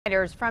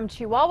Firefighters from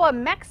Chihuahua,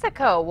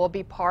 Mexico will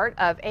be part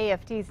of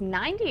AFD's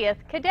 90th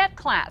cadet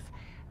class.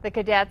 The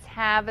cadets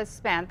have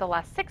spent the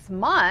last 6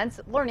 months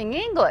learning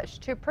English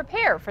to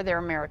prepare for their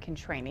American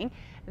training.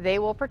 They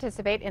will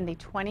participate in the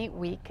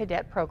 20-week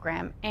cadet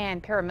program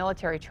and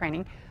paramilitary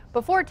training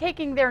before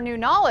taking their new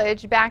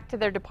knowledge back to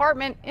their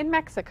department in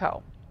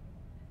Mexico.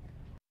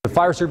 The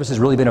fire service has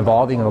really been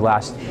evolving in the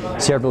last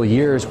several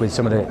years with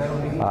some of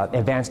the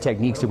advanced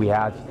techniques that we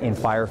have in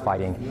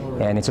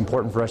firefighting, and it's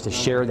important for us to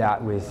share that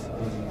with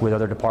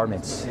other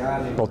departments,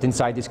 both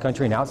inside this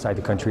country and outside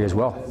the country as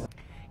well.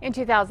 In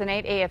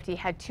 2008, AFD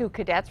had 2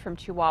 cadets from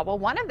Chihuahua.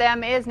 One of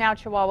them is now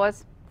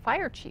Chihuahua's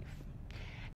fire chief.